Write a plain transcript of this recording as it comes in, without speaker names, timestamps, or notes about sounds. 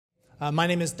My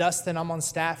name is Dustin. I'm on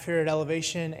staff here at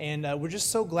Elevation, and we're just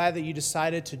so glad that you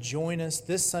decided to join us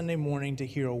this Sunday morning to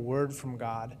hear a word from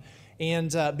God.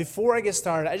 And before I get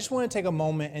started, I just want to take a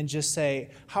moment and just say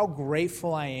how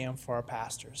grateful I am for our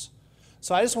pastors.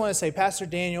 So I just want to say, Pastor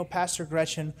Daniel, Pastor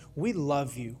Gretchen, we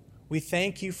love you. We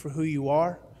thank you for who you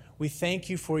are. We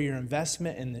thank you for your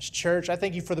investment in this church. I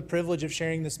thank you for the privilege of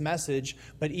sharing this message,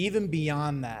 but even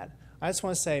beyond that, I just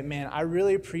want to say, man, I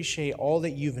really appreciate all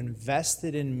that you've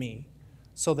invested in me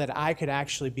so that I could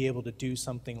actually be able to do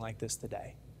something like this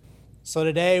today. So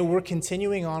today, we're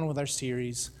continuing on with our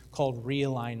series called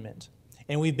Realignment.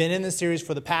 And we've been in this series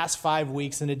for the past 5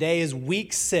 weeks, and today is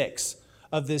week 6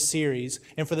 of this series.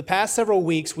 And for the past several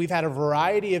weeks, we've had a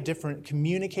variety of different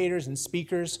communicators and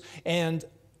speakers, and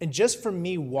just for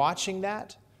me watching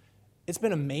that, it's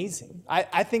been amazing.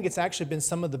 I think it's actually been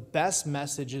some of the best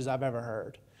messages I've ever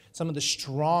heard, some of the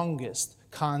strongest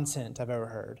content I've ever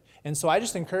heard. And so I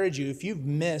just encourage you, if you've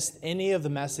missed any of the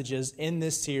messages in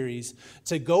this series,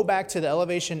 to go back to the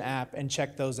Elevation app and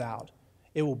check those out.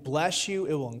 It will bless you,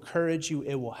 it will encourage you,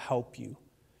 it will help you.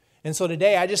 And so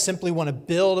today I just simply want to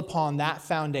build upon that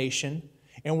foundation,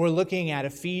 and we're looking at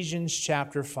Ephesians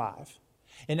chapter 5.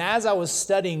 And as I was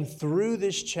studying through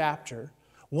this chapter,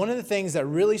 one of the things that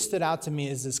really stood out to me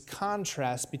is this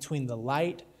contrast between the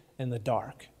light and the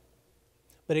dark.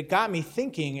 But it got me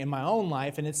thinking in my own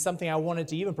life, and it's something I wanted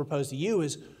to even propose to you,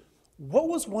 is what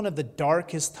was one of the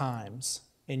darkest times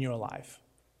in your life?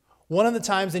 One of the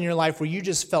times in your life where you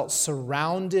just felt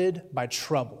surrounded by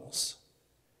troubles.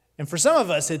 And for some of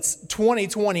us, it's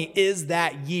 2020 is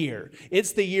that year.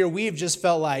 It's the year we've just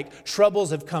felt like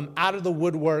troubles have come out of the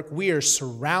woodwork. We are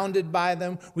surrounded by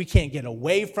them. We can't get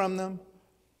away from them.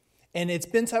 And it's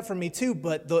been tough for me too,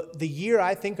 but the year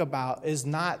I think about is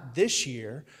not this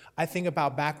year. I think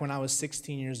about back when I was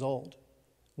 16 years old,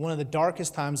 one of the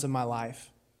darkest times of my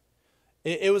life.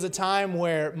 It was a time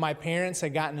where my parents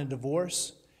had gotten a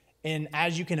divorce, and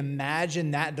as you can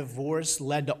imagine, that divorce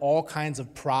led to all kinds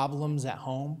of problems at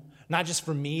home, not just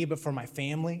for me, but for my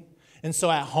family. And so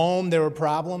at home, there were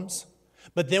problems.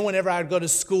 But then whenever I would go to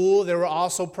school, there were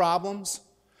also problems.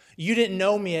 You didn't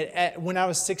know me when I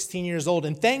was 16 years old,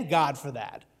 and thank God for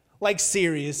that. Like,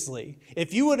 seriously.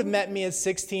 If you would have met me at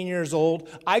 16 years old,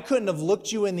 I couldn't have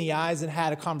looked you in the eyes and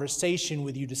had a conversation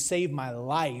with you to save my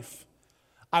life.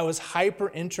 I was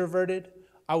hyper introverted.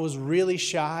 I was really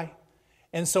shy.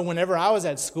 And so whenever I was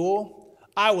at school,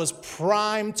 I was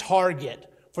prime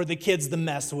target for the kids to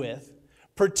mess with,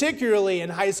 particularly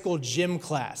in high school gym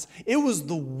class. It was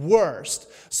the worst.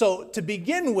 So to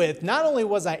begin with, not only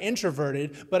was I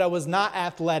introverted, but I was not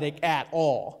athletic at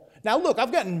all. Now look,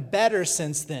 I've gotten better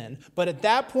since then, but at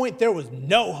that point, there was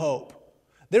no hope.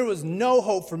 There was no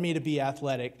hope for me to be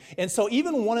athletic. And so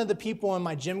even one of the people in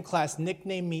my gym class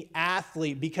nicknamed me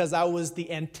athlete because I was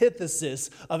the antithesis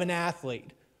of an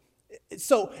athlete.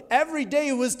 So every day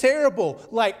it was terrible.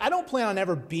 Like, I don't plan on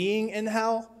ever being in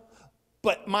hell,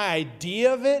 but my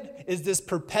idea of it is this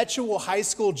perpetual high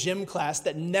school gym class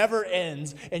that never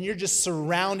ends, and you're just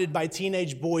surrounded by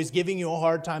teenage boys giving you a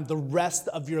hard time the rest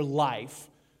of your life.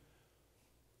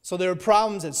 So there were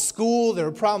problems at school, there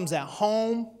were problems at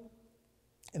home,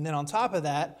 and then on top of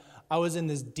that, I was in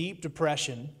this deep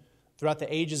depression throughout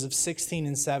the ages of 16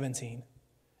 and 17,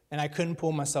 and I couldn't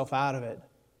pull myself out of it.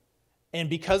 And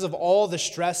because of all the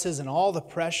stresses and all the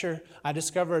pressure, I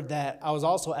discovered that I was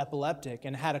also epileptic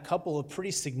and had a couple of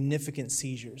pretty significant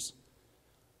seizures.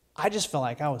 I just felt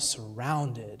like I was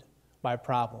surrounded by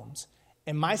problems.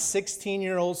 And my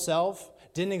 16-year-old self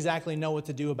didn't exactly know what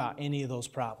to do about any of those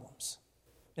problems.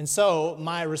 And so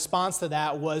my response to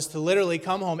that was to literally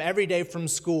come home every day from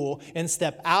school and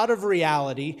step out of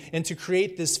reality and to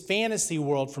create this fantasy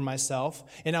world for myself.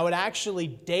 And I would actually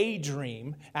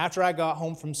daydream after I got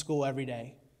home from school every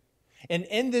day. And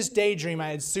in this daydream, I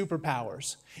had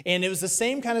superpowers. And it was the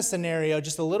same kind of scenario,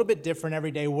 just a little bit different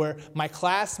every day, where my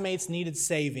classmates needed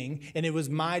saving, and it was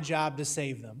my job to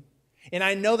save them. And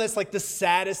I know that's like the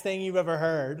saddest thing you've ever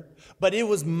heard, but it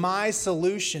was my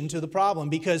solution to the problem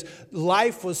because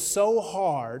life was so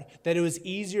hard that it was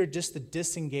easier just to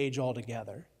disengage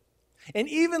altogether. And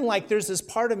even like there's this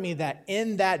part of me that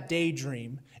in that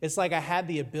daydream, it's like I had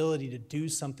the ability to do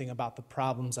something about the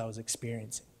problems I was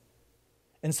experiencing.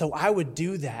 And so I would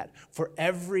do that for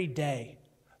every day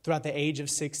throughout the age of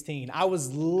 16. I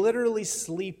was literally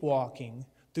sleepwalking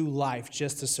through life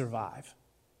just to survive.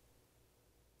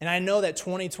 And I know that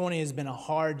 2020 has been a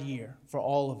hard year for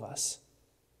all of us.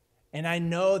 And I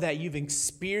know that you've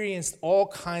experienced all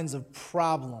kinds of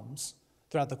problems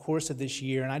throughout the course of this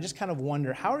year. And I just kind of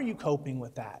wonder, how are you coping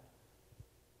with that?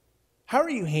 How are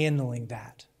you handling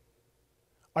that?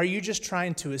 Are you just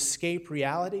trying to escape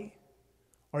reality?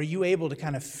 Or are you able to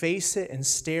kind of face it and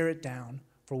stare it down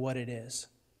for what it is?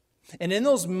 And in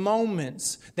those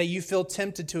moments that you feel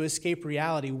tempted to escape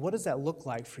reality, what does that look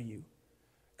like for you?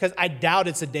 Because I doubt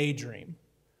it's a daydream.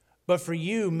 But for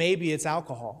you, maybe it's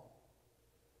alcohol.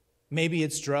 Maybe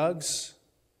it's drugs.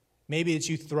 Maybe it's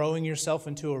you throwing yourself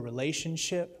into a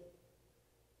relationship.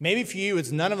 Maybe for you,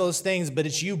 it's none of those things, but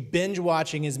it's you binge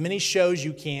watching as many shows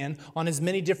you can on as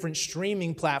many different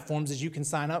streaming platforms as you can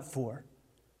sign up for.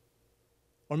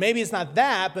 Or maybe it's not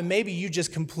that, but maybe you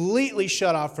just completely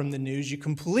shut off from the news. You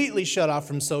completely shut off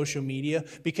from social media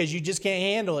because you just can't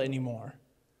handle it anymore.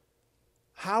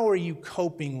 How are you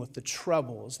coping with the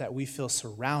troubles that we feel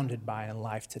surrounded by in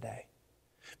life today?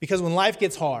 Because when life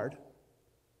gets hard,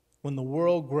 when the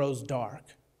world grows dark,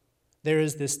 there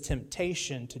is this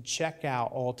temptation to check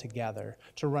out altogether,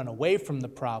 to run away from the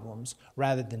problems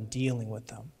rather than dealing with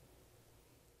them.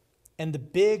 And the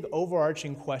big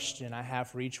overarching question I have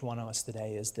for each one of us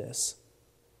today is this: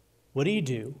 what do you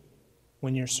do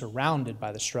when you're surrounded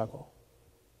by the struggle?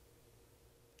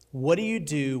 What do you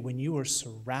do when you are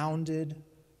surrounded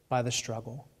by the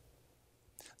struggle?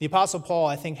 The Apostle Paul,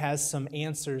 I think, has some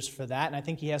answers for that, and I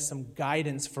think he has some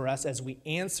guidance for us as we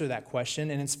answer that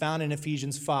question, and it's found in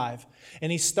Ephesians 5.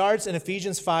 And he starts in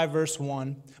Ephesians 5, verse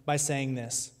 1, by saying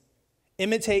this: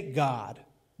 imitate God,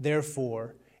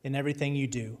 therefore, in everything you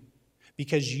do,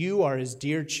 because you are his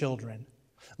dear children.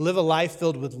 Live a life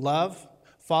filled with love,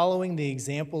 following the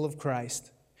example of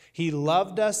Christ. He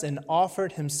loved us and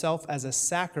offered himself as a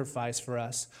sacrifice for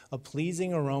us, a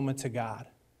pleasing aroma to God.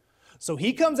 So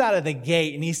he comes out of the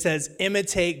gate and he says,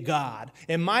 imitate God.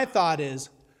 And my thought is,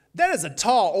 that is a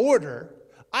tall order.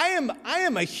 I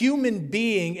am a human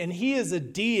being and he is a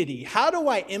deity. How do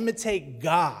I imitate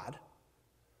God?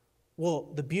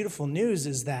 Well, the beautiful news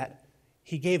is that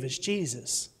he gave us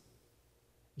Jesus.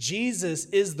 Jesus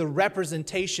is the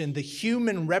representation, the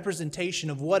human representation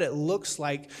of what it looks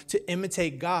like to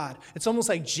imitate God. It's almost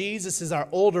like Jesus is our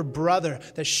older brother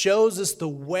that shows us the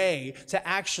way to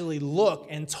actually look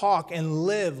and talk and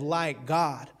live like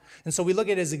God. And so we look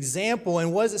at his example,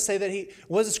 and what does it say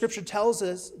what does the scripture tells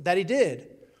us that he did?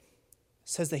 It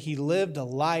says that he lived a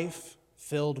life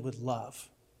filled with love.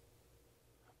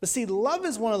 But see, love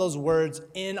is one of those words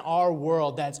in our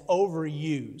world that's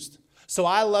overused. So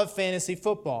I love fantasy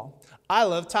football. I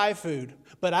love Thai food.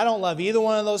 But I don't love either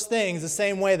one of those things the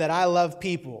same way that I love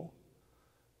people.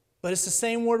 But it's the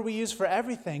same word we use for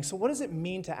everything. So what does it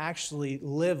mean to actually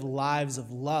live lives of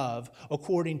love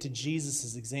according to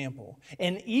Jesus' example?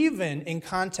 And even in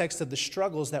context of the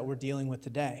struggles that we're dealing with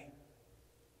today.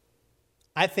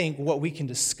 I think what we can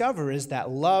discover is that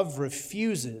love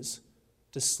refuses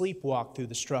to sleepwalk through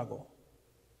the struggle.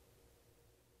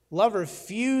 Love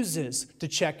refuses to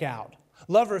check out.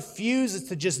 Love refuses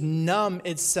to just numb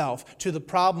itself to the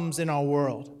problems in our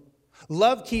world.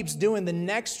 Love keeps doing the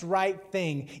next right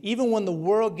thing, even when the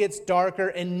world gets darker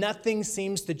and nothing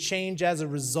seems to change as a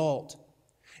result.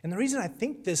 And the reason I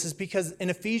think this is because in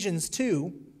Ephesians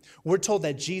 2, we're told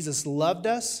that Jesus loved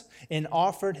us and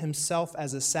offered himself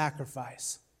as a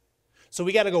sacrifice. So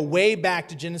we got to go way back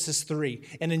to Genesis 3.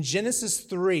 And in Genesis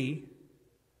 3,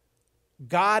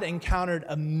 God encountered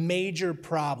a major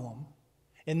problem.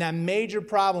 And that major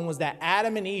problem was that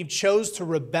Adam and Eve chose to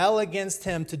rebel against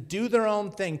him, to do their own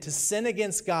thing, to sin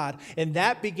against God. And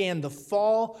that began the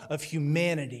fall of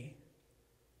humanity.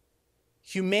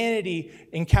 Humanity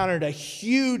encountered a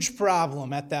huge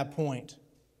problem at that point.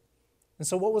 And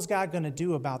so what was God going to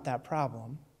do about that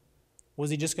problem? Was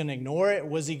he just going to ignore it?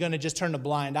 Was he going to just turn a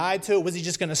blind eye to it? Was he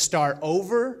just going to start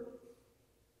over?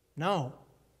 No.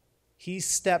 He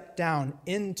stepped down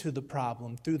into the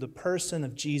problem through the person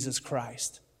of Jesus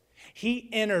Christ. He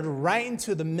entered right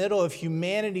into the middle of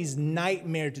humanity's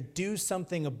nightmare to do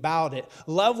something about it.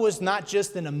 Love was not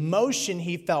just an emotion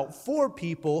he felt for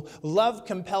people. Love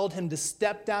compelled him to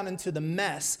step down into the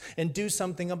mess and do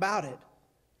something about it.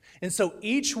 And so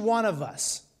each one of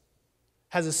us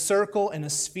has a circle and a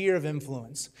sphere of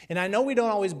influence. And I know we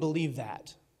don't always believe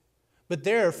that. But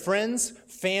there are friends,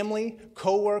 family,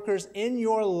 coworkers in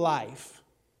your life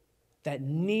that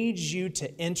need you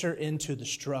to enter into the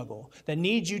struggle, that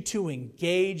need you to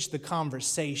engage the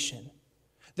conversation.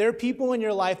 There are people in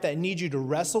your life that need you to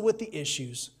wrestle with the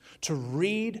issues, to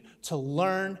read, to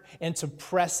learn, and to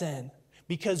press in.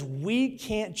 Because we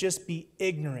can't just be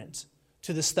ignorant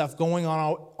to the stuff going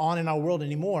on in our world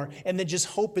anymore and then just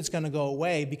hope it's going to go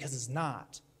away, because it's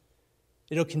not.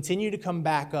 It'll continue to come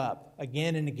back up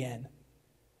again and again.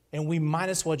 And we might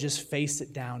as well just face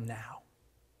it down now.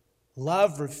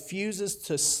 Love refuses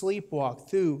to sleepwalk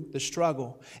through the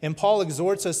struggle. And Paul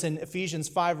exhorts us in Ephesians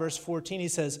 5, verse 14. He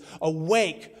says,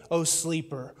 "Awake, O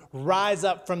sleeper, rise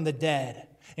up from the dead,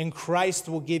 and Christ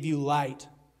will give you light."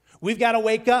 We've got to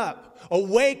wake up.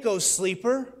 Awake, O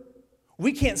sleeper.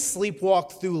 We can't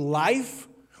sleepwalk through life.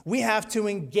 We have to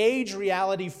engage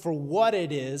reality for what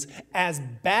it is, as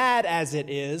bad as it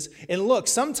is. And look,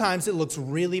 sometimes it looks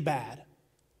really bad.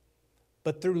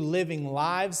 But through living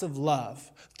lives of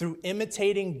love, through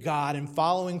imitating God and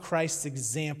following Christ's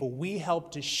example, we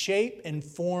help to shape and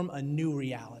form a new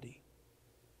reality.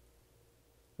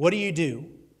 What do you do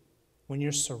when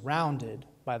you're surrounded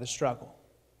by the struggle?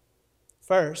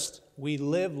 First, we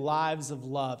live lives of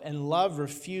love, and love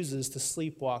refuses to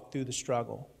sleepwalk through the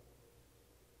struggle.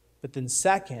 But then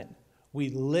second, we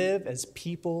live as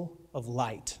people of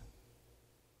light.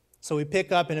 So we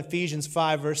pick up in Ephesians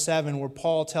 5, verse 7, where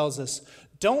Paul tells us,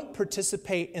 "Don't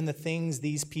participate in the things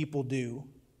these people do.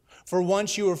 For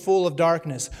once you were full of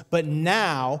darkness, but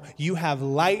now you have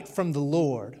light from the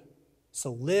Lord.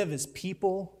 So live as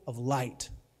people of light.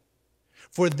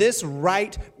 For this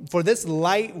light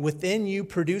within you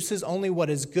produces only what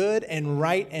is good and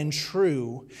right and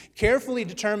true. Carefully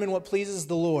determine what pleases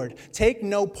the Lord. Take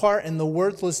no part in the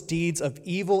worthless deeds of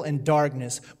evil and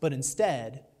darkness, but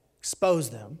instead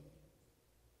expose them.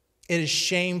 It is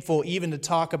shameful even to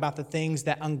talk about the things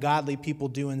that ungodly people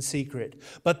do in secret,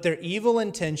 but their evil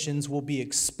intentions will be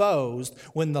exposed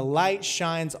when the light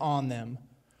shines on them,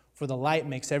 for the light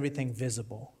makes everything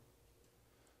visible."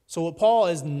 So what Paul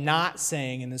is not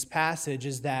saying in this passage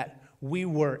is that we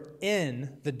were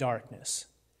in the darkness.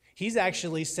 He's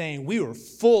actually saying we were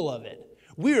full of it.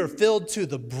 We were filled to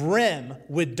the brim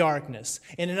with darkness.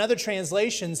 And in other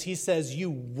translations, he says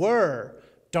you were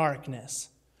darkness.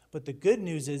 But the good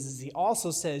news is he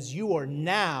also says you are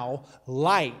now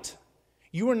light.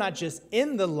 You are not just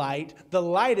in the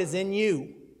light is in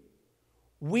you.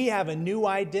 We have a new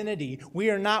identity. We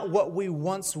are not what we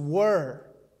once were.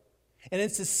 And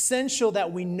it's essential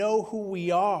that we know who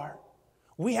we are.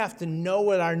 We have to know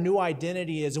what our new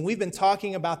identity is. And we've been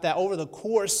talking about that over the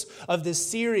course of this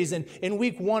series. And in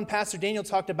week 1, Pastor Daniel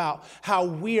talked about how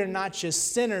we are not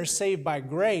just sinners saved by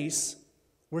grace,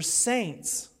 we're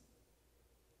saints.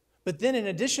 But then in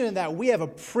addition to that, we have a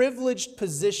privileged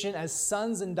position as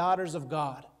sons and daughters of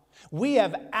God. We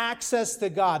have access to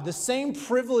God. The same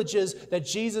privileges that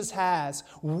Jesus has,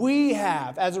 we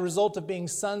have as a result of being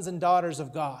sons and daughters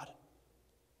of God.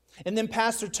 And then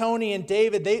Pastor Tony and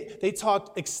David, they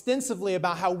talked extensively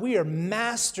about how we are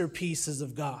masterpieces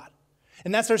of God.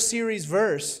 And that's our series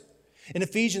verse. In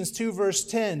Ephesians 2, verse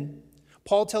 10,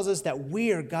 Paul tells us that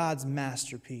we are God's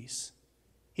masterpiece.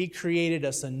 He created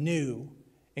us anew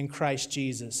in Christ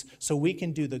Jesus so we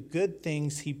can do the good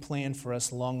things He planned for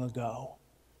us long ago.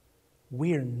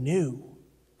 We are new,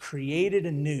 created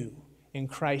anew in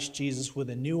Christ Jesus with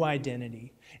a new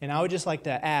identity. And I would just like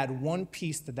to add one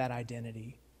piece to that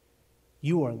identity.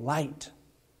 You are light.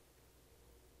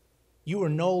 You are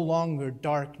no longer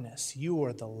darkness. You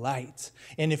are the light.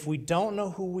 And if we don't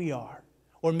know who we are,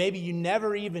 or maybe you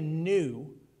never even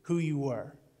knew who you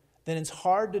were, then it's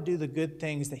hard to do the good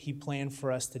things that He planned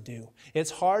for us to do.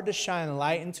 It's hard to shine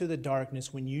light into the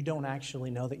darkness when you don't actually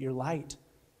know that you're light.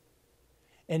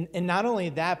 And not only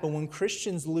that, but when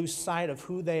Christians lose sight of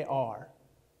who they are,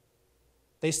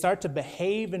 they start to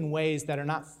behave in ways that are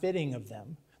not fitting of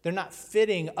them. They're not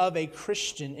fitting of a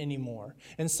Christian anymore.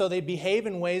 And so they behave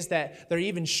in ways that they're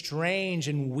even strange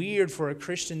and weird for a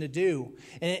Christian to do.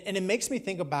 And it makes me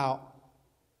think about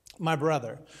my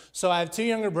brother. So I have 2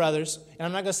 younger brothers, and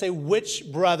I'm not going to say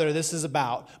which brother this is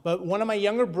about, but one of my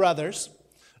younger brothers,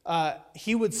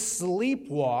 he would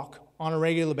sleepwalk on a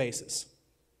regular basis.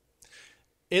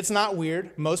 It's not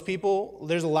weird.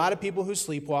 There's a lot of people who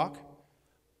sleepwalk,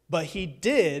 but he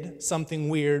did something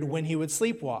weird when he would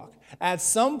sleepwalk. At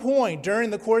some point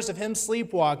during the course of him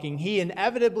sleepwalking, he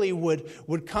inevitably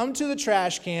would come to the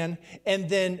trash can and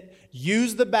then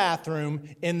use the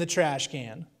bathroom in the trash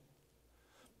can.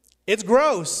 It's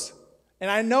gross. And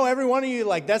I know every one of you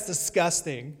that's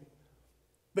disgusting.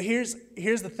 But here's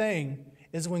the thing,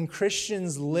 is when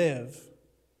Christians live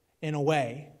in a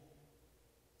way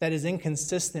that is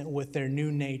inconsistent with their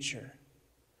new nature,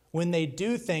 when they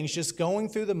do things just going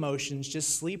through the motions,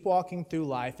 just sleepwalking through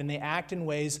life, and they act in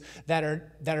ways that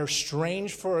are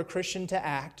strange for a Christian to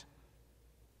act,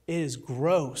 it is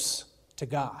gross to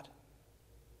God.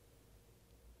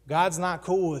 God's not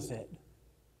cool with it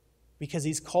because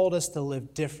He's called us to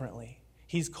live differently.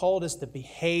 He's called us to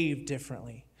behave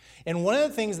differently. And one of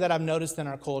the things that I've noticed in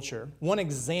our culture, one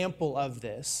example of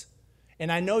this,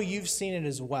 and I know you've seen it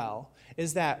as well,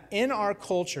 is that in our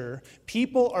culture,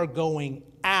 people are going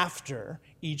after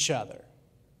each other.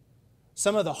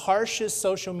 Some of the harshest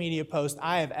social media posts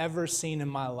I have ever seen in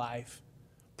my life,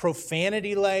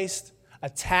 profanity-laced,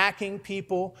 attacking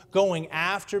people, going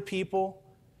after people.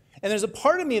 And there's a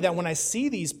part of me that when I see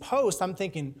these posts, I'm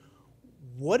thinking,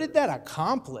 what did that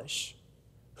accomplish?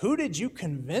 Who did you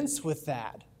convince with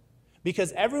that?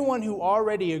 Because everyone who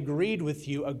already agreed with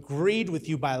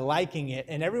you by liking it,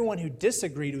 and everyone who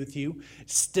disagreed with you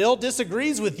still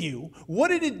disagrees with you. What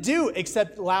did it do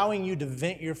except allowing you to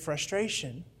vent your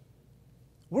frustration?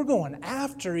 We're going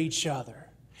after each other.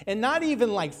 And not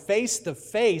even like face to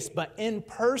face, but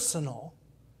impersonal.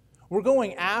 We're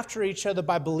going after each other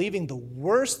by believing the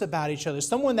worst about each other.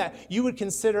 Someone that you would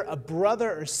consider a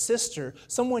brother or sister,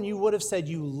 someone you would have said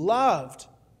you loved.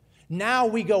 Now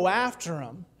we go after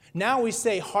them. Now we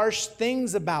say harsh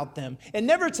things about them. And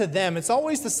never to them, it's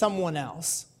always to someone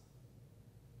else.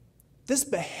 This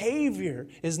behavior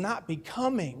is not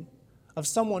becoming of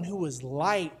someone who is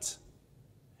light.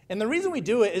 And the reason we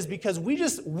do it is because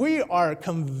we are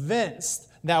convinced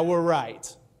that we're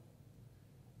right.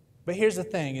 But here's the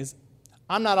thing is,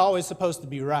 I'm not always supposed to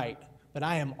be right, but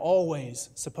I am always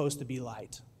supposed to be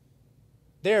light.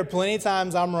 There are plenty of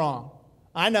times I'm wrong.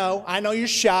 I know you're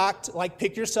shocked, like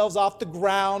pick yourselves off the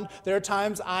ground. There are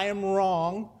times I am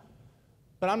wrong,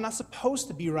 but I'm not supposed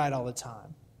to be right all the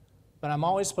time. But I'm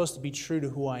always supposed to be true to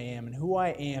who I am, and who I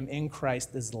am in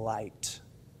Christ is light.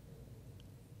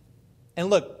 And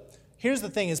look, here's the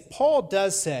thing is Paul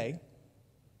does say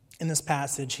in this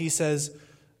passage, he says,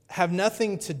 have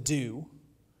nothing to do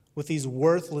with these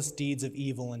worthless deeds of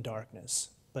evil and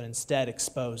darkness, but instead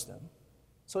expose them.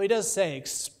 So he does say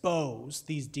expose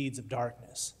these deeds of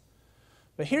darkness.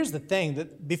 But here's the thing,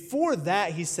 that before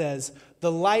that he says,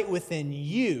 the light within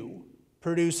you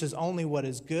produces only what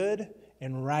is good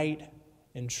and right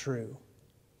and true.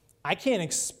 I can't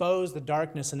expose the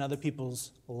darkness in other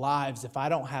people's lives if I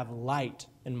don't have light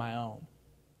in my own.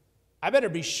 I better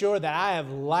be sure that I have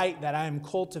light that I am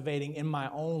cultivating in my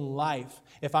own life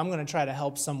if I'm going to try to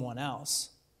help someone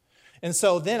else. And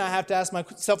so then I have to ask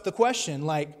myself the question,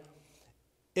 like,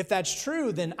 if that's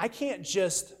true, then I can't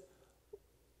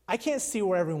see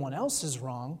where everyone else is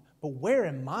wrong, but where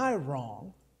am I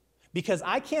wrong? Because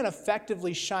I can't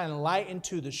effectively shine light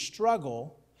into the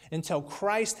struggle until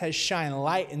Christ has shined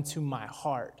light into my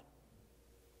heart.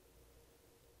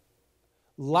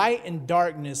 Light and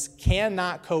darkness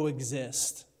cannot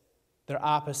coexist. They're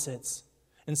opposites.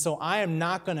 And so I am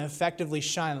not going to effectively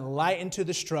shine light into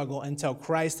the struggle until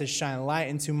Christ has shined light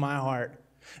into my heart.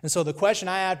 And so the question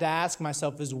I have to ask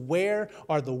myself is, where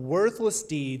are the worthless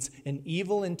deeds and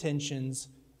evil intentions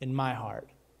in my heart?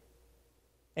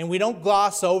 And we don't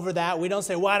gloss over that. We don't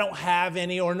say, well, I don't have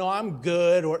any, or no, I'm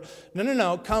good, or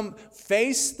no. Come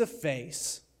face to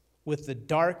face with the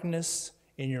darkness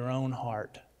in your own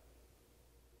heart.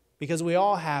 Because we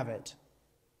all have it.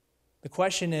 The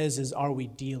question is are we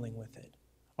dealing with it?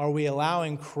 Are we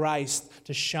allowing Christ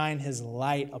to shine his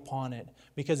light upon it?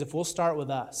 Because if we'll start with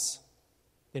us,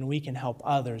 then we can help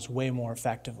others way more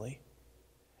effectively.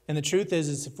 And the truth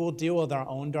is if we'll deal with our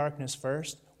own darkness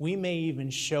first, we may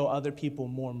even show other people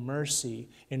more mercy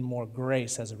and more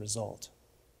grace as a result.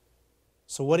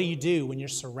 So what do you do when you're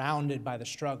surrounded by the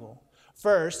struggle?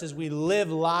 First, as we live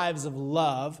lives of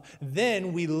love,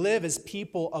 then we live as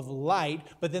people of light.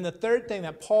 But then the third thing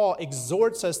that Paul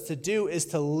exhorts us to do is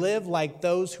to live like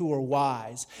those who are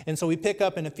wise. And so we pick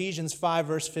up in Ephesians 5,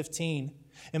 verse 15.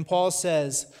 And Paul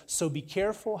says, so be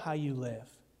careful how you live.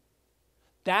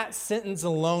 That sentence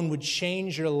alone would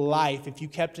change your life if you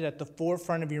kept it at the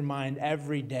forefront of your mind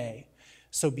every day.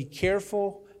 So be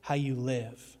careful how you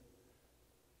live.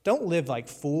 Don't live like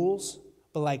fools,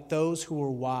 but like those who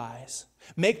are wise.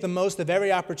 Make the most of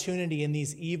every opportunity in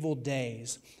these evil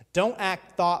days. Don't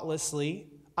act thoughtlessly,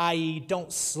 i.e., don't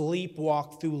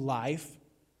sleepwalk through life,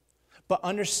 but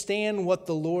understand what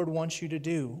the Lord wants you to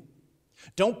do.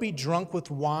 Don't be drunk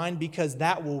with wine because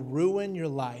that will ruin your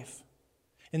life.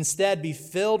 Instead, be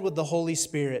filled with the Holy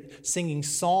Spirit, singing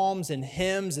psalms and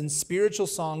hymns and spiritual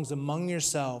songs among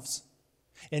yourselves,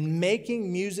 and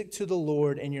making music to the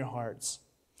Lord in your hearts.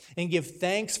 And give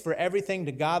thanks for everything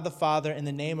to God the Father in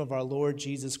the name of our Lord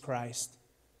Jesus Christ.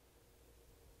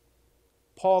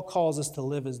 Paul calls us to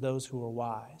live as those who are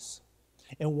wise.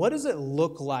 And what does it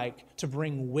look like to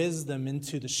bring wisdom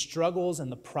into the struggles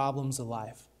and the problems of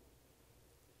life?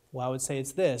 Well, I would say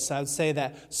it's this. I would say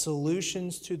that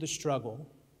solutions to the struggle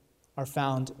are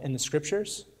found in the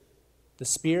Scriptures, the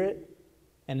Spirit,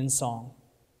 and in song.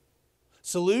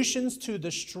 Solutions to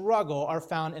the struggle are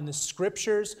found in the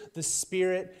Scriptures, the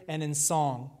Spirit, and in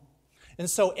song. And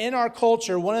so in our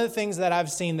culture, one of the things that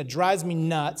I've seen that drives me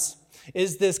nuts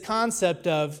is this concept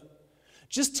of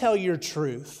just tell your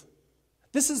truth.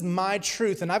 This is my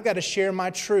truth, and I've got to share my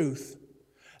truth.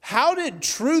 How did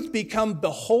truth become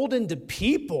beholden to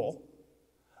people?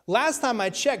 Last time I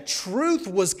checked, truth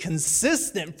was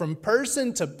consistent from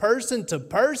person to person to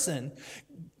person.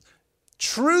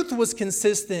 Truth was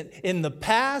consistent in the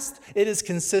past, it is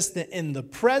consistent in the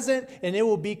present, and it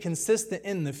will be consistent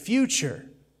in the future.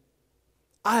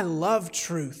 I love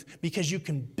truth because you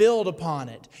can build upon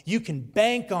it, you can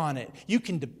bank on it, you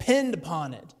can depend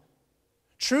upon it.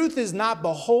 Truth is not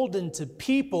beholden to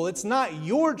people. It's not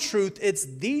your truth, it's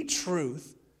the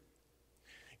truth.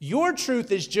 Your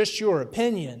truth is just your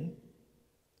opinion.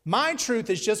 My truth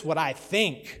is just what I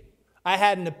think. I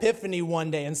had an epiphany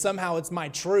one day and somehow it's my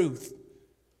truth.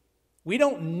 We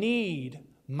don't need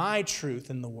my truth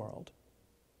in the world.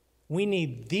 We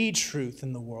need the truth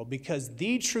in the world because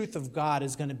the truth of God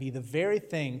is going to be the very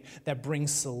thing that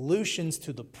brings solutions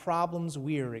to the problems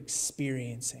we are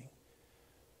experiencing.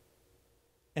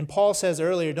 And Paul says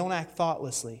earlier, don't act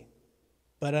thoughtlessly,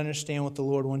 but understand what the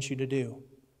Lord wants you to do.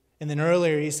 And then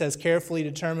earlier he says, carefully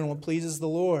determine what pleases the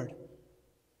Lord.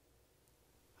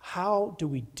 How do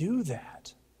we do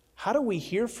that? How do we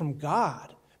hear from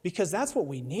God? Because that's what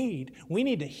we need. We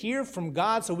need to hear from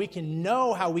God so we can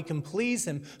know how we can please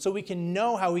Him, so we can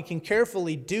know how we can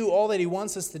carefully do all that He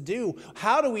wants us to do.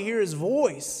 How do we hear His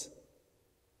voice?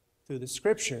 Through the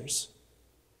Scriptures,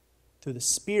 through the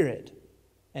Spirit,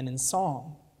 and in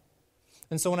song.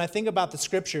 And so when I think about the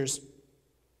Scriptures,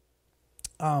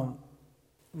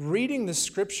 reading the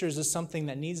Scriptures is something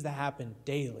that needs to happen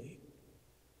daily.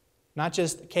 Not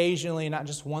just occasionally, not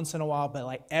just once in a while, but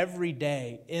like every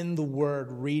day in the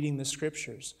Word, reading the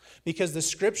Scriptures. Because the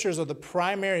Scriptures are the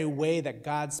primary way that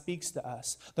God speaks to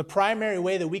us. The primary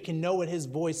way that we can know what His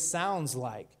voice sounds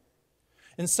like.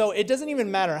 And so it doesn't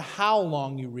even matter how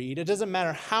long you read. It doesn't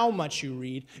matter how much you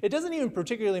read. It doesn't even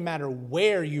particularly matter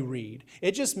where you read.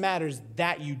 It just matters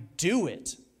that you do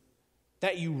it.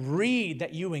 That you read,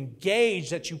 that you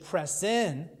engage, that you press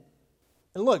in.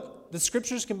 And look, the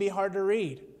Scriptures can be hard to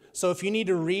read. So if you need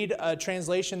to read a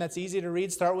translation that's easy to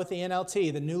read, start with the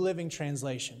NLT, the New Living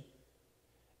Translation.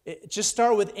 Just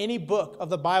start with any book of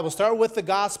the Bible. Start with the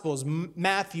Gospels,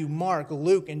 Matthew, Mark,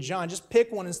 Luke, and John. Just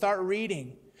pick one and start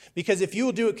reading. Because if you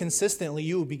will do it consistently,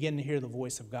 you will begin to hear the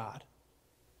voice of God.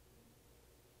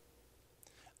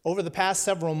 Over the past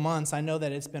several months, I know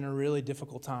that it's been a really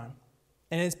difficult time.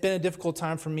 And it's been a difficult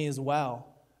time for me as well.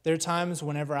 There are times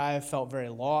whenever I have felt very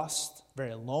lost,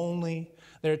 very lonely.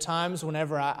 There are times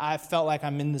whenever I felt like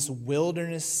I'm in this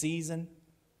wilderness season.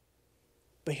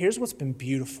 But here's what's been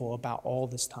beautiful about all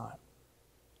this time.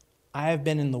 I have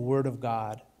been in the Word of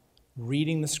God,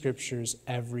 reading the Scriptures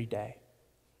every day.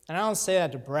 And I don't say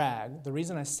that to brag. The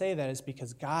reason I say that is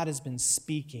because God has been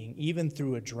speaking even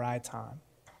through a dry time.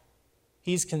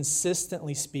 He's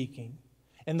consistently speaking.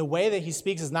 And the way that He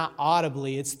speaks is not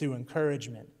audibly, it's through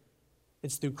encouragement.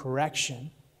 It's through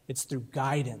correction. It's through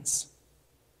guidance.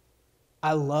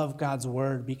 I love God's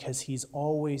Word because He's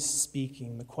always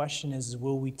speaking. The question is,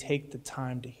 will we take the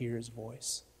time to hear His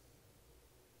voice?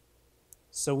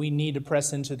 So we need to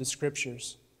press into the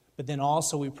Scriptures, but then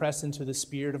also we press into the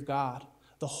Spirit of God.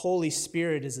 The Holy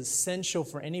Spirit is essential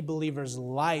for any believer's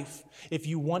life if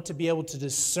you want to be able to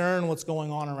discern what's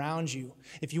going on around you,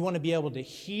 if you want to be able to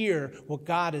hear what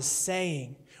God is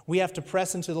saying. We have to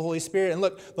press into the Holy Spirit. And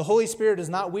look, the Holy Spirit is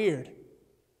not weird.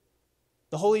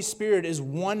 The Holy Spirit is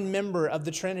one member of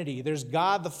the Trinity. There's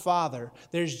God the Father,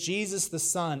 there's Jesus the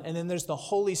Son, and then there's the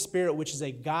Holy Spirit, which is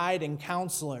a guide and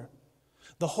counselor.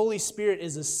 The Holy Spirit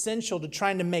is essential to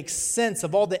trying to make sense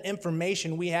of all the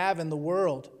information we have in the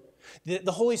world.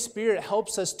 The Holy Spirit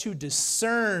helps us to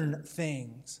discern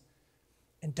things.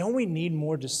 And don't we need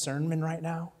more discernment right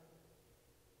now?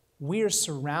 We are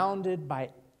surrounded by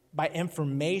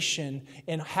information,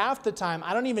 and half the time,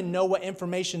 I don't even know what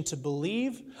information to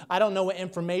believe. I don't know what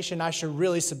information I should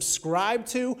really subscribe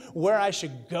to, where I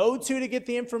should go to get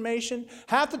the information.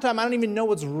 Half the time, I don't even know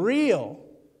what's real.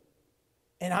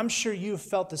 And I'm sure you've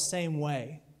felt the same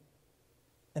way.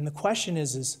 And the question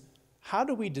is how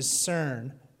do we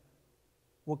discern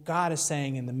what God is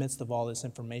saying in the midst of all this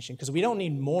information? Because we don't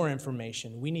need more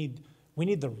information. We need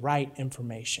the right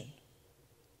information.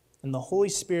 And the Holy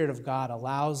Spirit of God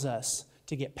allows us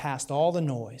to get past all the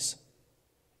noise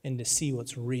and to see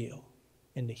what's real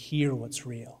and to hear what's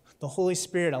real. The Holy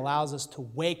Spirit allows us to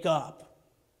wake up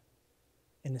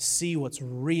and to see what's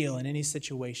real in any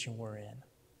situation we're in.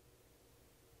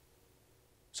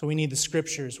 So we need the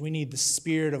Scriptures. We need the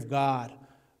Spirit of God.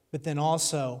 But then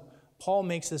also, Paul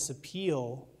makes this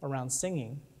appeal around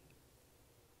singing.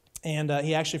 And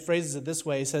he actually phrases it this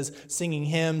way. He says, singing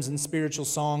hymns and spiritual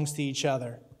songs to each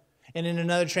other. And in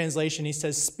another translation, he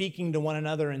says, speaking to one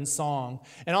another in song.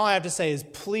 And all I have to say is,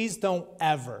 please don't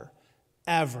ever,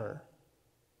 ever,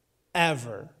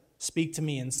 ever speak to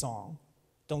me in song.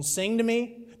 Don't sing to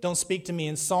me. Don't speak to me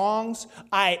in songs.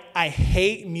 I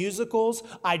hate musicals.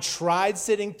 I tried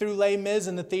sitting through Les Mis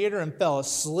in the theater and fell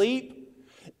asleep.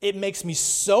 It makes me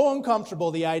so uncomfortable,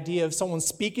 the idea of someone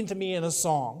speaking to me in a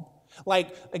song.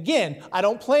 Like, again, I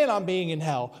don't plan on being in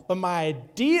hell, but my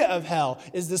idea of hell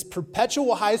is this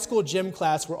perpetual high school gym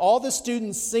class where all the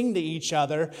students sing to each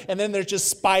other and then there's just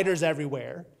spiders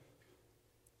everywhere.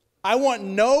 I want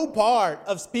no part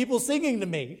of people singing to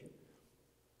me.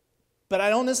 But I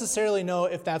don't necessarily know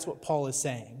if that's what Paul is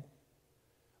saying.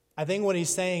 I think what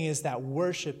he's saying is that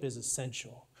worship is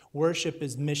essential. Worship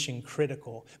is mission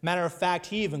critical. Matter of fact,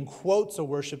 he even quotes a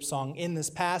worship song in this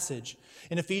passage.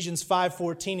 In Ephesians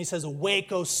 5:14, he says,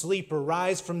 "Awake, O sleeper,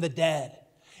 rise from the dead."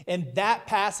 And that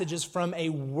passage is from a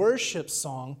worship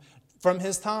song from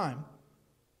his time.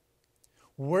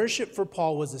 Worship for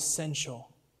Paul was essential.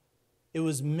 It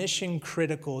was mission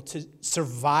critical to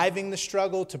surviving the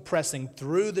struggle, to pressing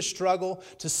through the struggle,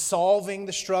 to solving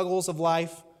the struggles of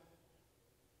life.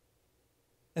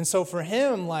 And so for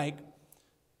him,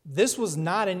 this was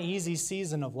not an easy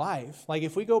season of life.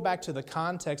 If we go back to the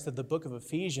context of the book of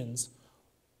Ephesians,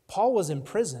 Paul was in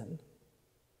prison.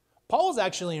 Paul was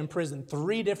actually in prison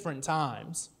 3 different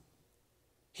times.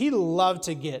 He loved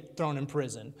to get thrown in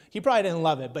prison. He probably didn't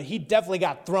love it, but he definitely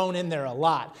got thrown in there a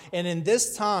lot. And in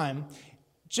this time,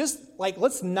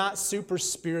 let's not super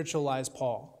spiritualize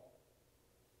Paul.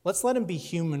 Let's let him be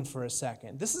human for a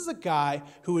second. This is a guy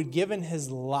who had given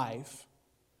his life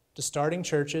to starting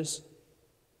churches,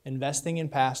 investing in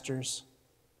pastors,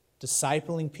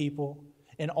 discipling people,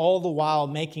 and all the while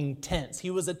making tents.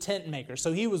 He was a tent maker,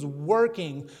 so he was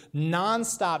working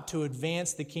nonstop to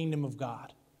advance the kingdom of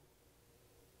God.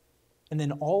 And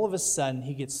then all of a sudden,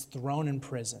 he gets thrown in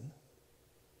prison.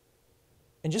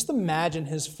 And just imagine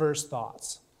his first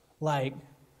thoughts. How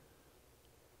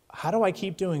do I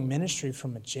keep doing ministry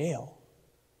from a jail?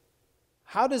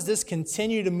 How does this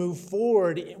continue to move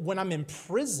forward when I'm in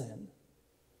prison?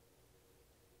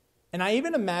 And I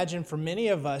even imagine for many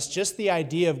of us, just the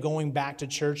idea of going back to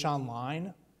church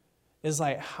online is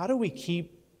how do we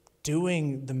keep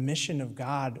doing the mission of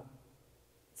God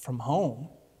from home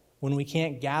when we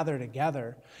can't gather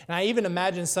together? And I even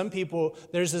imagine some people,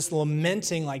 there's this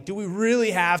lamenting, do we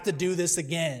really have to do this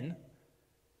again?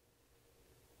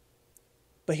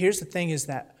 But here's the thing is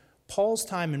that Paul's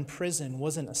time in prison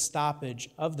wasn't a stoppage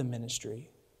of the ministry.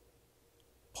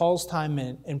 Paul's time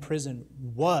in prison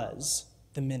was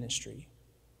the ministry.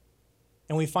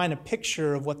 And we find a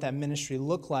picture of what that ministry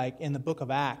looked like in the book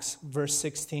of Acts,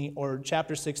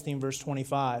 chapter 16, verse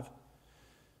 25. It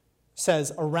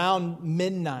says, around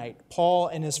midnight, Paul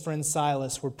and his friend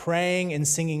Silas were praying and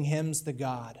singing hymns to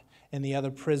God, and the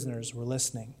other prisoners were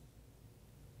listening.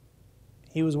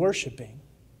 He was worshiping.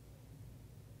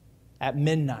 At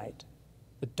midnight,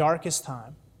 the darkest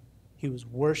time, he was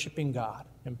worshiping God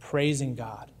and praising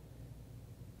God.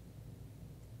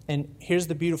 And here's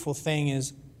the beautiful thing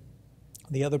is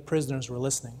the other prisoners were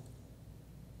listening.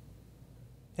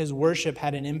 His worship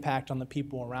had an impact on the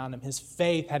people around him. His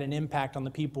faith had an impact on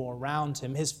the people around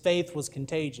him. His faith was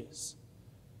contagious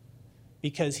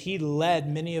because he led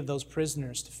many of those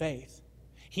prisoners to faith.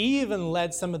 He even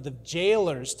led some of the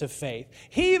jailers to faith.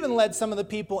 He even led some of the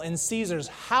people in Caesar's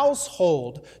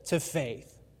household to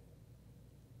faith.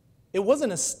 It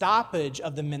wasn't a stoppage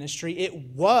of the ministry, it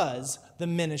was the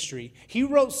ministry. He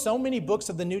wrote so many books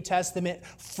of the New Testament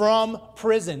from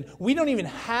prison. We don't even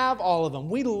have all of them.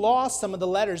 We lost some of the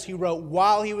letters he wrote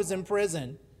while he was in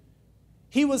prison.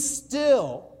 He was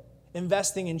still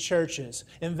investing in churches,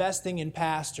 investing in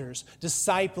pastors,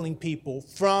 discipling people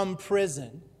from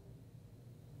prison.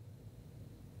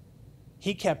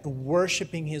 He kept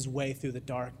worshiping his way through the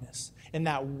darkness. And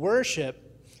that worship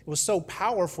was so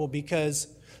powerful because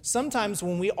sometimes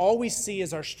when all we see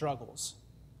is our struggles,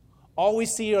 all we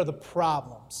see are the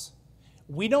problems,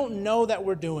 we don't know that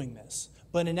we're doing this.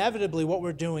 But inevitably what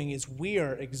we're doing is we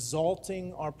are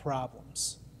exalting our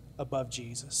problems above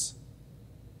Jesus.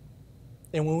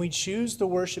 And when we choose to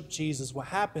worship Jesus, what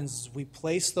happens is we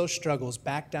place those struggles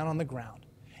back down on the ground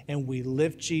and we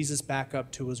lift Jesus back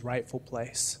up to his rightful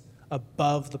place,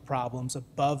 above the problems,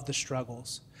 above the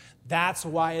struggles. That's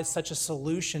why it's such a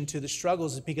solution to the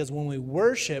struggles, is because when we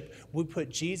worship, we put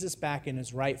Jesus back in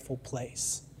his rightful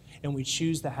place. And we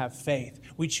choose to have faith.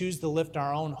 We choose to lift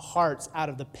our own hearts out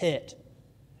of the pit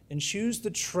and choose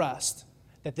to trust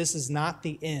that this is not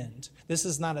the end. This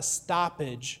is not a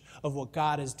stoppage of what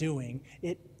God is doing.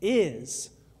 It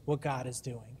is what God is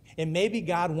doing. And maybe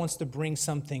God wants to bring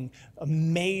something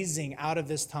amazing out of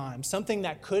this time, something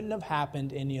that couldn't have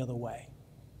happened any other way.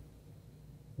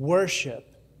 Worship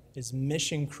is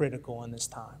mission critical in this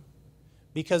time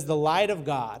because the light of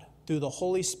God through the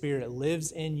Holy Spirit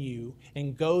lives in you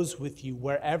and goes with you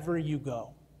wherever you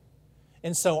go.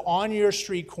 And so on your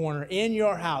street corner, in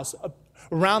your house,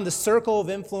 around the circle of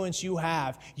influence you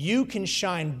have, you can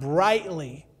shine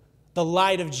brightly the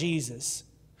light of Jesus.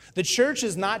 The church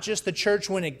is not just the church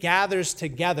when it gathers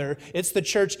together. It's the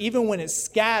church even when it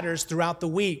scatters throughout the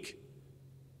week.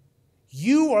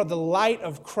 You are the light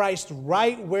of Christ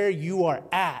right where you are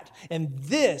at. And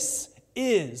this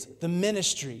is the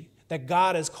ministry that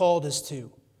God has called us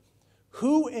to.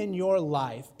 Who in your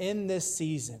life in this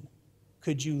season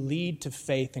could you lead to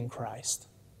faith in Christ?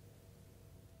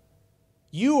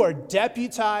 You are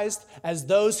deputized as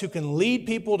those who can lead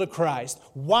people to Christ.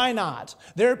 Why not?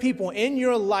 There are people in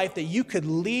your life that you could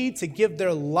lead to give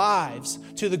their lives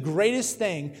to the greatest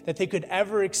thing that they could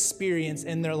ever experience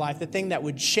in their life, the thing that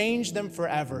would change them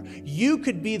forever. You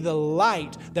could be the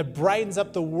light that brightens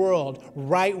up the world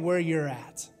right where you're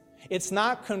at. It's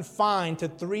not confined to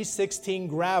 316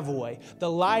 Gravois. The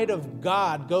light of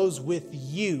God goes with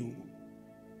you.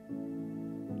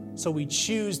 So we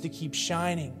choose to keep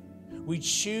shining. We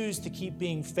choose to keep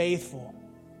being faithful.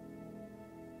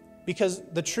 Because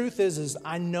the truth is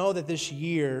I know that this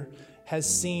year has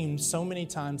seemed so many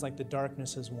times like the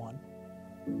darkness has won.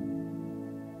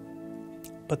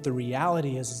 But the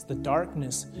reality is the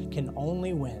darkness can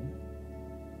only win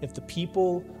if the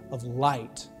people of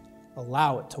light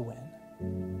allow it to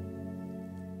win.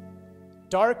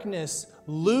 Darkness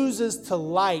loses to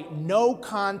light, no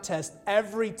contest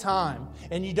every time.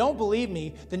 And you don't believe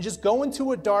me? Then just go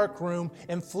into a dark room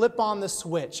and flip on the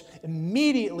switch.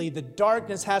 Immediately, the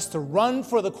darkness has to run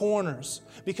for the corners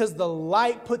because the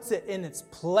light puts it in its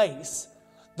place.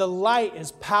 The light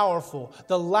is powerful.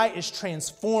 The light is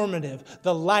transformative.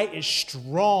 The light is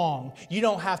strong. You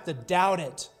don't have to doubt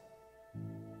it.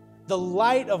 The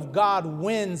light of God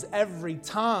wins every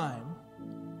time.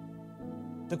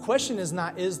 The question is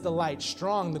not, is the light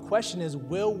strong? The question is,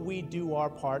 will we do our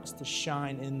parts to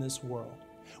shine in this world?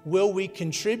 Will we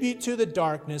contribute to the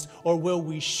darkness, or will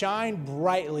we shine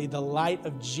brightly the light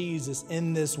of Jesus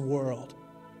in this world?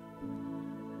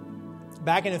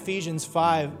 Back in Ephesians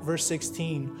 5, verse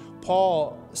 16,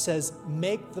 Paul says,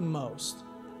 make the most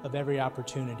of every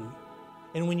opportunity.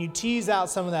 And when you tease out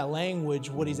some of that language,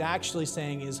 what he's actually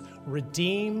saying is,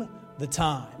 redeem the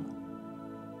time.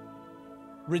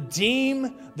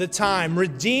 Redeem the time.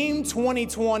 Redeem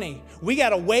 2020. We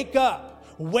got to wake up.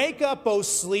 Wake up, oh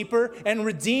sleeper, and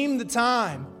redeem the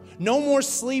time. No more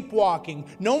sleepwalking.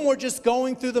 No more just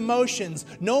going through the motions.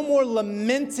 No more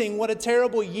lamenting what a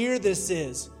terrible year this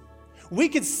is. We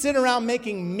could sit around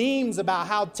making memes about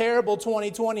how terrible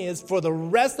 2020 is for the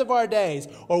rest of our days,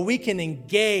 or we can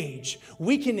engage.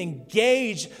 We can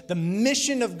engage the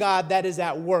mission of God that is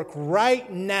at work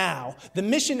right now. The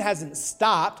mission hasn't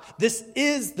stopped. This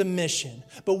is the mission.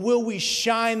 But will we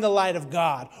shine the light of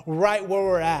God right where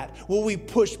we're at? Will we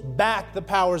push back the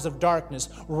powers of darkness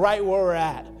right where we're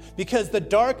at? Because the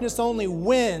darkness only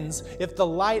wins if the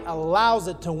light allows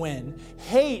it to win.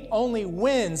 Hate only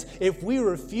wins if we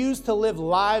refuse to live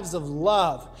lives of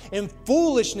love. And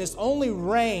foolishness only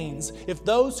reigns if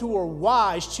those who are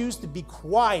wise choose to be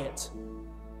quiet.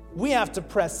 We have to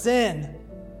press in.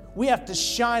 We have to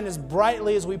shine as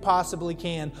brightly as we possibly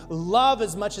can, love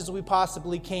as much as we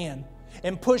possibly can,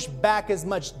 and push back as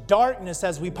much darkness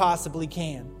as we possibly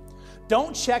can.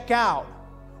 Don't check out.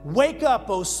 Wake up,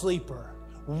 O sleeper.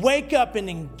 Wake up and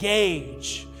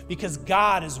engage, because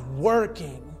God is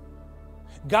working.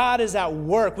 God is at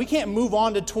work. We can't move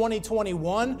on to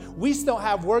 2021. We still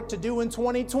have work to do in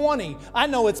 2020. I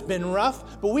know it's been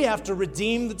rough, but we have to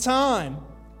redeem the time.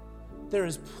 There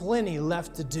is plenty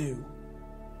left to do.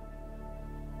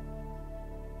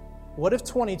 What if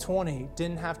 2020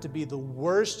 didn't have to be the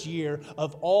worst year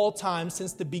of all time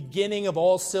since the beginning of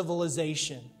all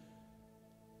civilization?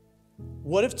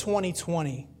 What if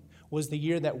 2020 was the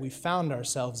year that we found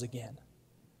ourselves again?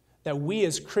 That we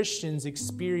as Christians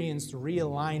experienced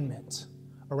realignment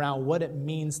around what it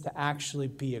means to actually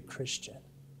be a Christian.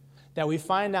 That we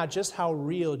find out just how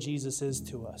real Jesus is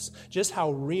to us, just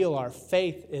how real our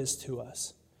faith is to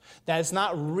us. That it's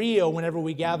not real whenever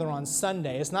we gather on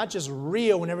Sunday. It's not just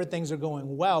real whenever things are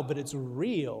going well, but it's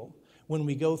real when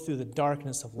we go through the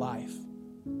darkness of life.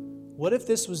 What if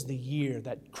this was the year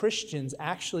that Christians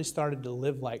actually started to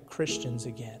live like Christians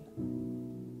again?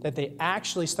 That they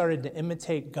actually started to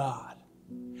imitate God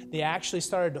they actually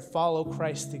started to follow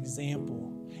Christ's example.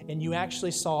 And you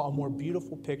actually saw a more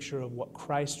beautiful picture of what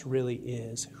Christ really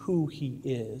is, who he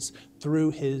is,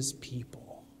 through his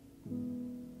people.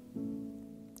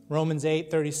 Romans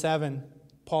 8:37,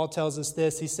 Paul tells us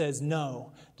this. He says,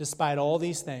 no, despite all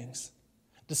these things,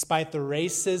 despite the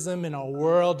racism in our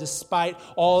world, despite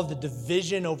all of the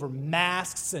division over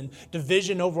masks and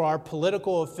division over our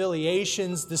political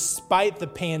affiliations, despite the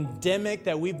pandemic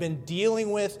that we've been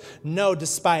dealing with, no,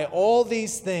 despite all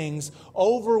these things,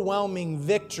 overwhelming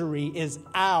victory is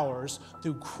ours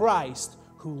through Christ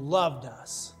who loved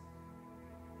us.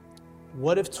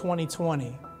 What if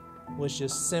 2020 was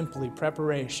just simply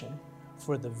preparation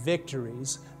for the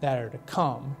victories that are to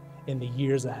come in the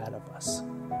years ahead of us?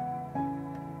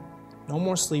 No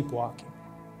more sleepwalking.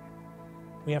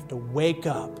 We have to wake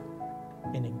up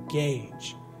and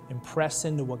engage and press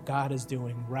into what God is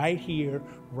doing right here,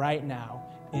 right now,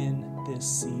 in this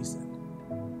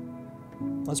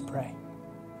season. Let's pray.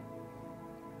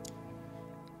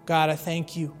 God, I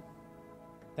thank you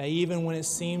that even when it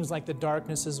seems like the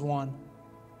darkness is won,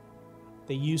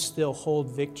 that you still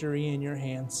hold victory in your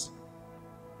hands.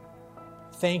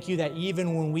 Thank you that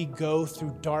even when we go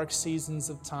through dark seasons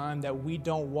of time, that we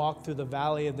don't walk through the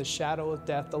valley of the shadow of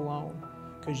death alone,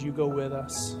 because you go with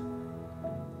us.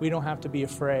 We don't have to be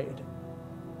afraid.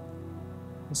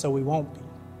 And so we won't be.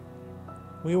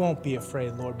 We won't be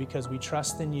afraid, Lord, because we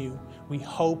trust in you. We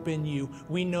hope in you.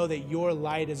 We know that your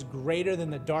light is greater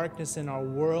than the darkness in our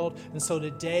world. And so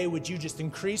today, would you just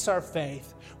increase our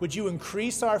faith? Would you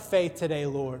increase our faith today,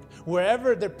 Lord?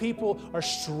 Wherever the people are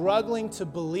struggling to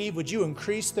believe, would you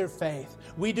increase their faith?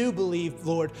 We do believe,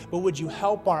 Lord, but would you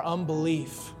help our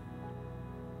unbelief?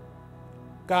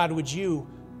 God, would you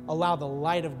allow the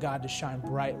light of God to shine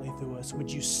brightly through us?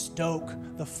 Would you stoke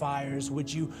the fires?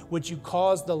 Would you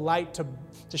cause the light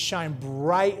to shine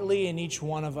brightly in each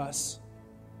one of us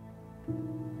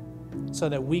so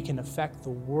that we can affect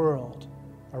the world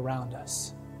around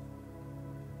us?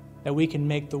 That we can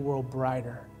make the world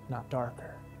brighter, not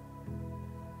darker.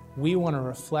 We want to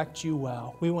reflect you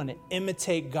well. We want to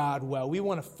imitate God well. We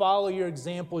want to follow your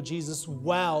example, Jesus,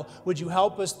 well. Would you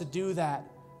help us to do that?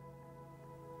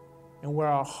 And where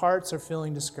our hearts are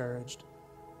feeling discouraged,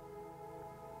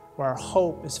 where our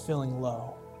hope is feeling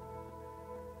low,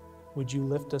 would you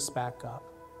lift us back up?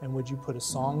 And would you put a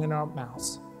song in our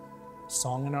mouths, a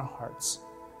song in our hearts,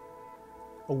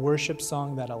 a worship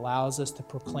song that allows us to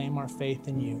proclaim our faith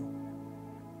in you,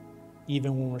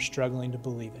 even when we're struggling to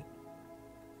believe it.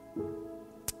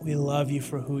 We love you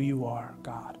for who you are,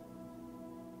 God.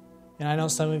 And I know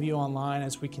some of you online,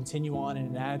 as we continue on in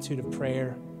an attitude of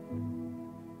prayer,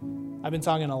 I've been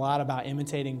talking a lot about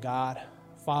imitating God,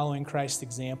 following Christ's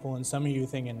example, and some of you are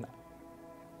thinking,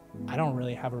 I don't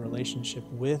really have a relationship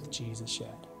with Jesus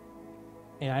yet.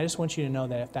 And I just want you to know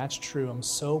that if that's true, I'm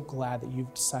so glad that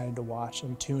you've decided to watch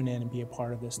and tune in and be a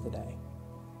part of this today.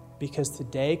 Because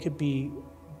today could be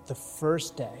the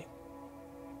first day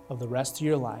of the rest of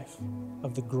your life,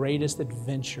 of the greatest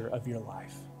adventure of your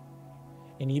life.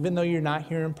 And even though you're not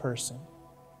here in person,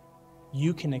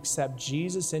 you can accept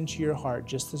Jesus into your heart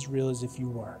just as real as if you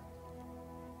were.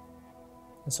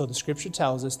 And so the scripture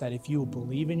tells us that if you will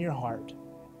believe in your heart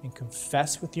and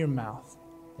confess with your mouth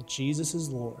that Jesus is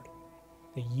Lord,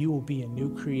 that you will be a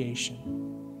new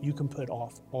creation. You can put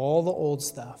off all the old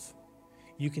stuff.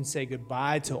 You can say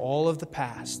goodbye to all of the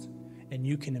past, and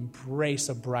you can embrace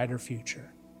a brighter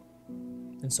future.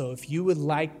 And so if you would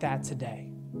like that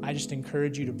today, I just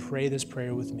encourage you to pray this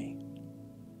prayer with me.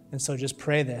 And so just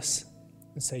pray this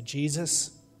and say,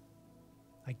 Jesus,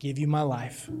 I give you my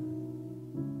life.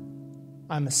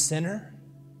 I'm a sinner.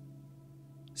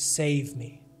 Save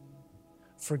me.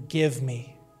 Forgive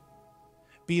me.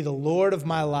 Be the Lord of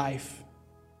my life.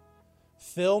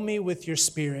 Fill me with your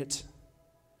Spirit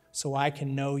so I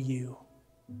can know you,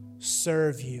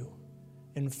 serve you,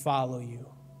 and follow you.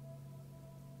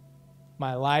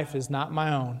 My life is not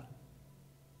my own.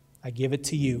 I give it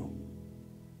to you.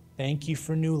 Thank you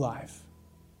for new life.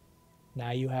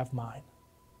 Now you have mine.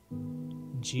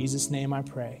 In Jesus' name I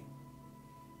pray.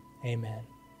 Amen.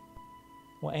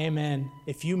 Well, amen.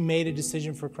 If you made a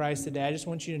decision for Christ today, I just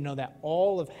want you to know that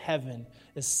all of heaven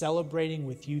is celebrating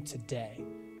with you today.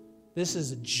 This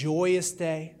is a joyous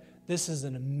day. This is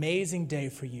an amazing day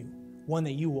for you, one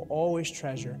that you will always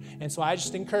treasure. And so I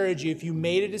just encourage you, if you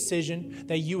made a decision,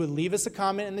 that you would leave us a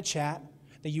comment in the chat,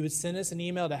 that you would send us an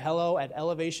email to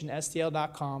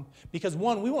hello@elevationstl.com. Because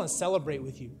one, we want to celebrate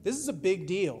with you. This is a big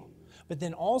deal. But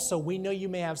then also, we know you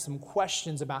may have some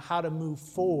questions about how to move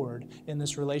forward in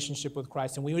this relationship with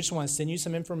Christ. And we just want to send you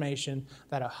some information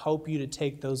that'll help you to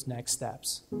take those next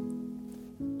steps.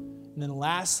 And then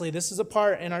lastly, this is a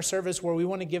part in our service where we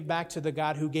want to give back to the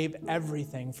God who gave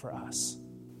everything for us.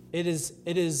 It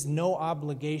is no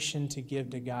obligation to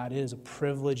give to God. It is a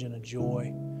privilege and a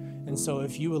joy. And so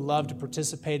if you would love to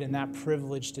participate in that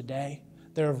privilege today,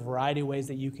 there are a variety of ways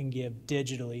that you can give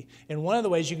digitally. And one of the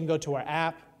ways, you can go to our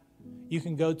app. You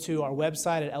can go to our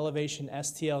website at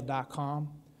elevationstl.com.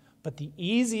 But the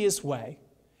easiest way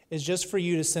is just for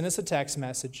you to send us a text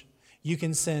message. You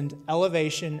can send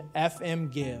Elevation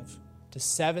FM Give to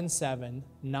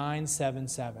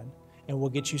 77977, and we'll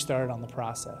get you started on the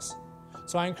process.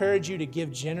 So I encourage you to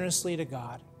give generously to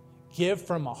God. Give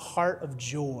from a heart of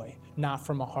joy, not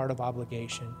from a heart of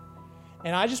obligation.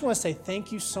 And I just want to say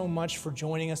thank you so much for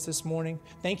joining us this morning.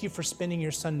 Thank you for spending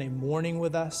your Sunday morning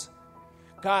with us.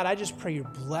 God, I just pray your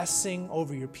blessing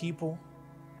over your people.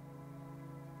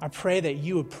 I pray that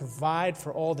you would provide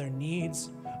for all their needs.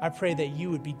 I pray that you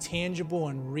would be tangible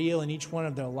and real in each one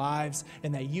of their lives,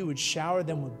 and that you would shower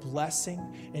them with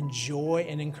blessing and joy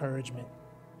and encouragement.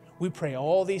 We pray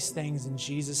all these things in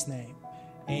Jesus' name.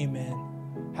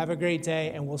 Amen. Have a great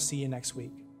day, and we'll see you next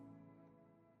week.